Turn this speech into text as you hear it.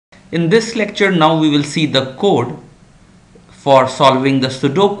In this lecture now we will see the code for solving the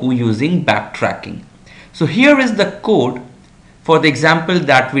Sudoku using backtracking. So here is the code for the example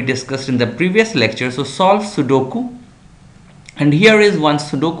that we discussed in the previous lecture. So solve Sudoku, and here is one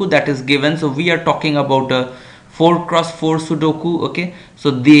Sudoku that is given. So we are talking about a 4x4 Sudoku. Okay, so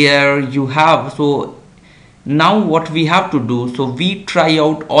there you have. So now what we have to do, so we try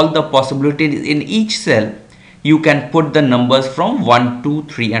out all the possibilities. In each cell you can put the numbers from 1, 2,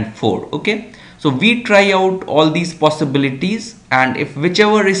 3 and 4. Okay, so we try out all these possibilities, and if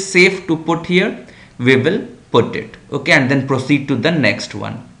whichever is safe to put here, we will put it. Okay, and then proceed to the next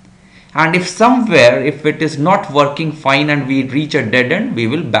one. And if somewhere, if it is not working fine and we reach a dead end, we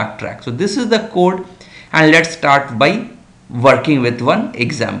will backtrack. So this is the code, and let's start by working with one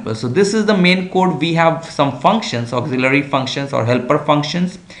example. So this is the main code. We have some functions, auxiliary functions or helper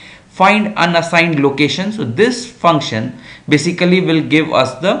functions. Find unassigned location. So this function basically will give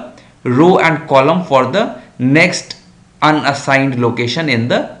us the row and column for the next unassigned location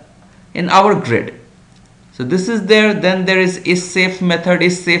in our grid. So this is there. Then there is isSafe method.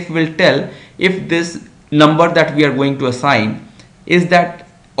 isSafe will tell if this number that we are going to assign, is that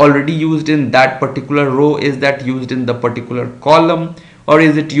already used in that particular row, is that used in the particular column, or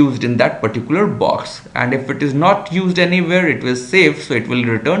is it used in that particular box. And if it is not used anywhere, it will save, so it will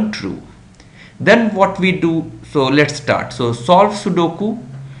return true. Then what we do, so let's start. So solve Sudoku,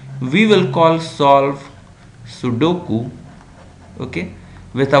 we will call solve Sudoku, okay,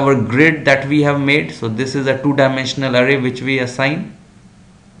 with our grid that we have made. So this is a two-dimensional array which we assign.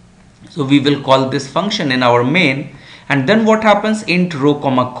 So we will call this function in our main, and then what happens, int row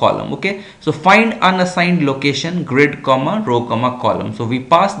comma column. Okay, so find unassigned location grid comma row comma column. So we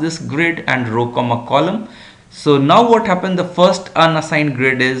pass this grid and row comma column. So now what happened, the first unassigned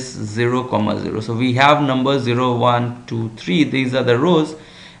grid is 0 comma 0. So we have numbers 0, 1, 2, 3, these are the rows,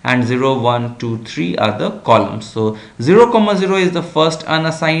 and 0, 1, 2, 3 are the columns. So 0 comma 0 is the first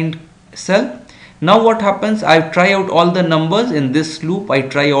unassigned cell. Now what happens, I try out all the numbers in this loop. I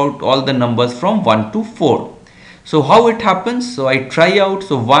try out all the numbers from 1 to 4. So how it happens, so I try out,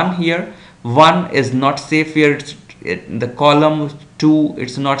 so 1 here, 1 is not safe here, it's in the column. 2,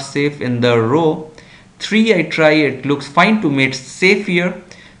 it's not safe in the row. 3 I try, it looks fine to me, it's safe here.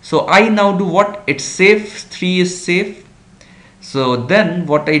 So I now do what, it's safe, 3 is safe. So then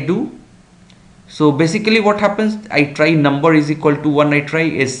what I do, so basically what happens, I try number is equal to 1, I try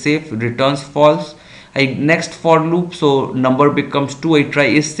is safe, returns false. I next for loop, so number becomes 2, I try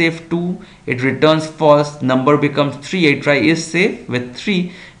is safe 2, it returns false. Number becomes 3, I try is safe with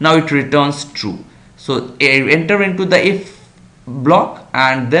 3, now it returns true. So I enter into the if block,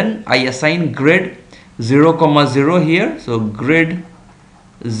 and then I assign grid 0 comma 0 here. So grid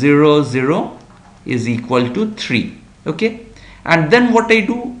 0 0 is equal to 3. Okay, and then what I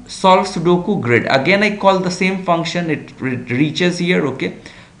do, solve Sudoku grid. Again I call the same function, it reaches here. Okay,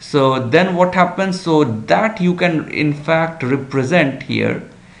 so then what happens, so that you can in fact represent here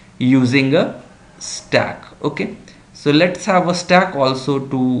using a stack. Okay, so let's have a stack also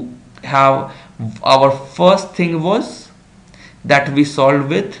to have our first thing was that we solved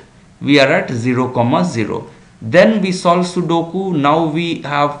with, we are at 0 comma 0. Then we solve Sudoku. Now we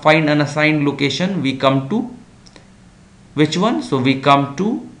have find unassigned location. We come to which one? So we come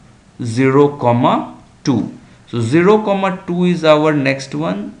to 0 comma 2. So 0 comma 2 is our next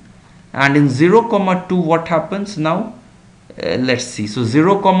one, and in 0 comma 2 what happens now, let's see. So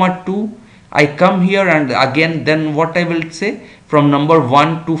 0 comma 2 I come here, and again then what I will say, from number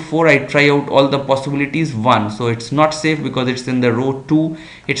 1 to 4 I try out all the possibilities. 1, so it's not safe because it's in the row. 2,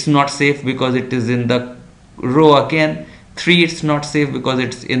 it's not safe because it is in the row again. 3, it's not safe because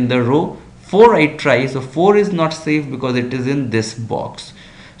it's in the row. 4 I try, so 4 is not safe because it is in this box.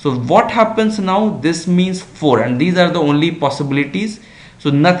 So what happens now, this means 4, and these are the only possibilities,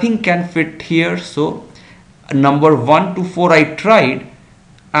 so nothing can fit here. So number 1 to 4 I tried,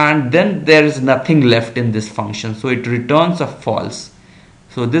 and then there is nothing left in this function, so it returns a false.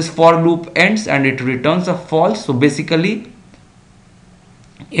 So this for loop ends and it returns a false. So basically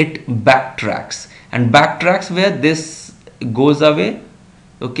it backtracks, and backtracks where this goes away.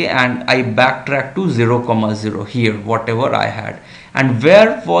 Okay, and I backtrack to 0 comma 0 here, whatever I had. And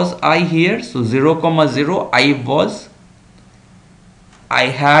where was I here? So 0 comma 0 I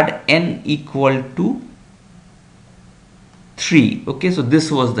had n equal to 3. Okay, so this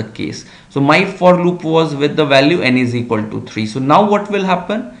was the case. So my for loop was with the value n is equal to 3. So now what will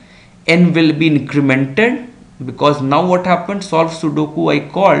happen, n will be incremented, because now what happened, solve Sudoku I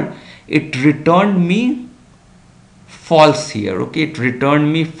called, it returned me false here. Okay, it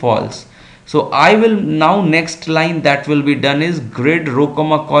returned me false. So I will now, next line that will be done is grid row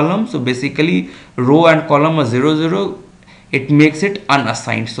comma column. So basically row and column are 0 0, it makes it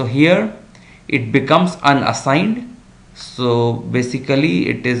unassigned. So here it becomes unassigned. So basically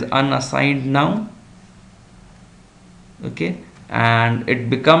it is unassigned now, okay, and it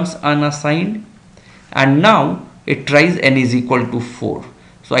becomes unassigned. And now it tries n is equal to 4.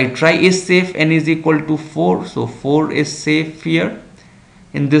 So I try is safe, n is equal to 4. So 4 is safe here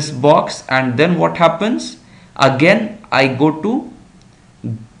in this box. And then what happens? Again I go to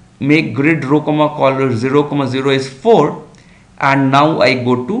make grid row comma column 0 comma 0 is 4, and now I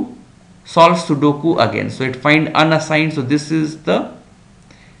go to solve Sudoku again. So it find unassigned. So this is the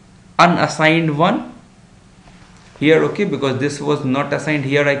unassigned one here, okay, because this was not assigned.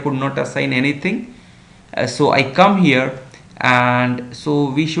 Here I could not assign anything. So I come here, and so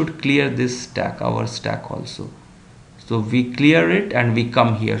we should clear this stack, our stack also. So we clear it and we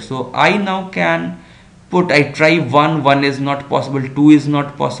come here. So I now can put, I try 1 is not possible, 2 is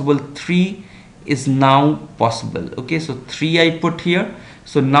not possible, 3 is now possible, okay. So 3 I put here.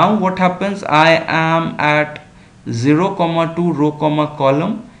 So now what happens? I am at 0 comma 2 row comma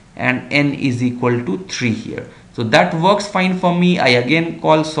column, and n is equal to 3 here. So that works fine for me. I again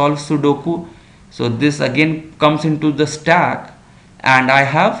call solve Sudoku. So this again comes into the stack, and I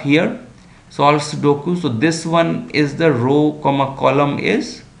have here solve Sudoku. So this one is the row comma column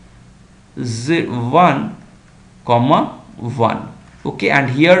is 1 comma 1, okay.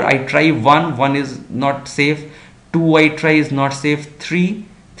 And here I try 1 is not safe, 2 I try is not safe, 3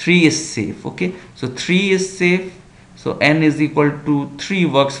 is safe, okay. So 3 is safe. So n is equal to 3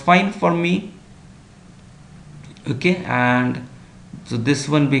 works fine for me, okay. And so this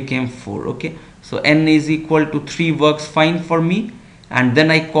one became 4, okay. So n is equal to 3 works fine for me. And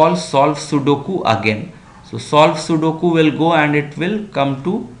then I call solve Sudoku again. So solve Sudoku will go, and it will come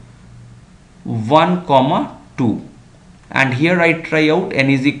to 1 comma 2, and here I try out n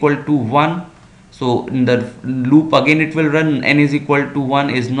is equal to 1. So in the loop again it will run, n is equal to 1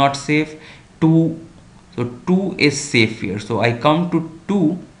 is not safe, 2, so 2 is safe here. So I come to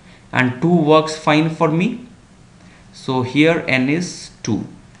 2, and 2 works fine for me. So here n is 2.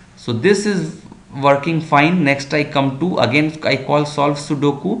 So this is working fine. Next I come to, again I call solve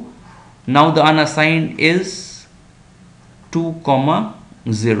Sudoku. Now the unassigned is 2 comma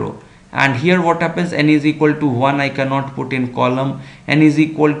 0, and here what happens? N is equal to 1 I cannot put in column, n is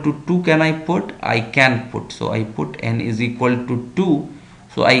equal to 2 can I put? I can put. So I put n is equal to 2.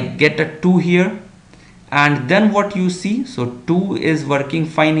 So I get a 2 here. And then what you see? So 2 is working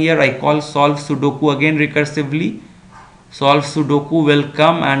fine here. I call solve Sudoku again recursively. Solve Sudoku will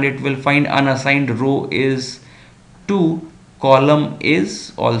come, and it will find unassigned row is 2, column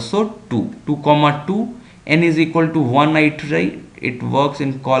is also 2 comma 2, n is equal to 1 I try, it works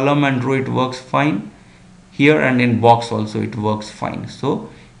in column and row, it works fine here, and in box also it works fine. So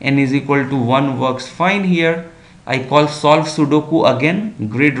n is equal to 1 works fine here. I call solve Sudoku again,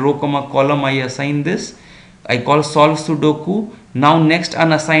 grid row comma column I assign this. I call solve Sudoku. Now next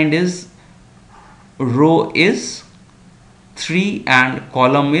unassigned is row is 3 and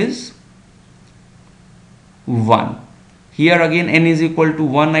column is 1. Here again n is equal to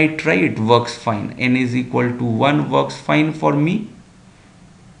 1 I try, it works fine. N is equal to 1 works fine for me,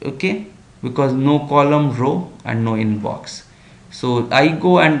 okay, because no column, row, and no inbox. So I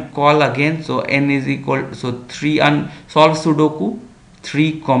go and call again. So n is equal, so 3 and solve Sudoku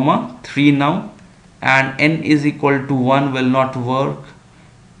 3 comma 3 now, and n is equal to 1 will not work,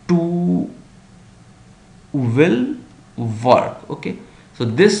 2 will work, okay. So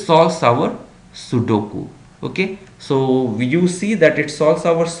this solves our Sudoku, okay. So you see that it solves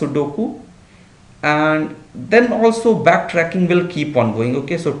our Sudoku, and then also backtracking will keep on going,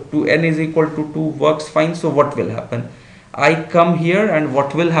 okay. So 2n is equal to 2 works fine. So what will happen? I come here, and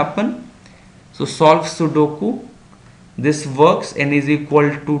what will happen? So solve Sudoku, this works, n is equal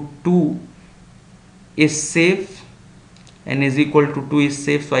to 2 is safe, n is equal to 2 is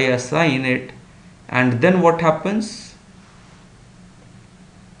safe, so I assign it. And then what happens?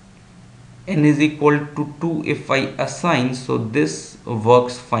 N is equal to 2 if I assign, so this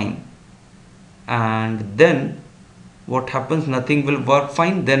works fine. And then what happens? Nothing will work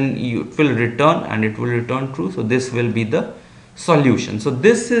fine, then it will return, and it will return true. So this will be the solution. So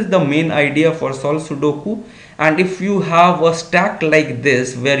this is the main idea for solve Sudoku. And if you have a stack like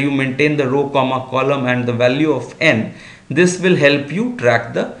this where you maintain the row comma column and the value of n, this will help you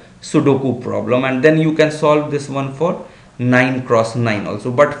track the Sudoku problem, and then you can solve this one for 9 cross 9 also.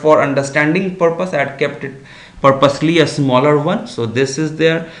 But for understanding purpose, I had kept it purposely a smaller one. So this is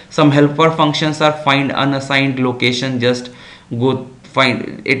there. Some helper functions are find unassigned location, just go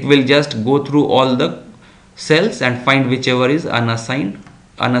find, it will just go through all the cells and find whichever is unassigned.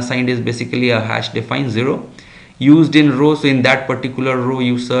 Unassigned is basically a hash defined 0. Used in row, so in that particular row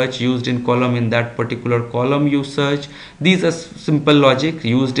you search. Used in column, in that particular column you search. These are simple logic.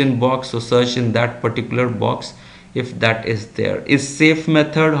 Used in box, so search in that particular box if that is there. Is safe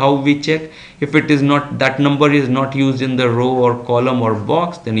method, how we check? If it is not, that number is not used in the row or column or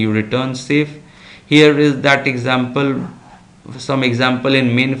box, then you return safe. Here is that example, some example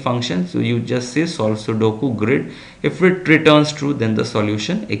in main function. So you just say solve Sudoku grid. If it returns true, then the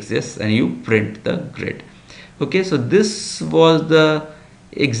solution exists and you print the grid. Okay, so this was the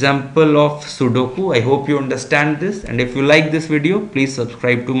example of Sudoku. I hope you understand this, and if you like this video, please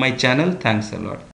subscribe to my channel. Thanks a lot.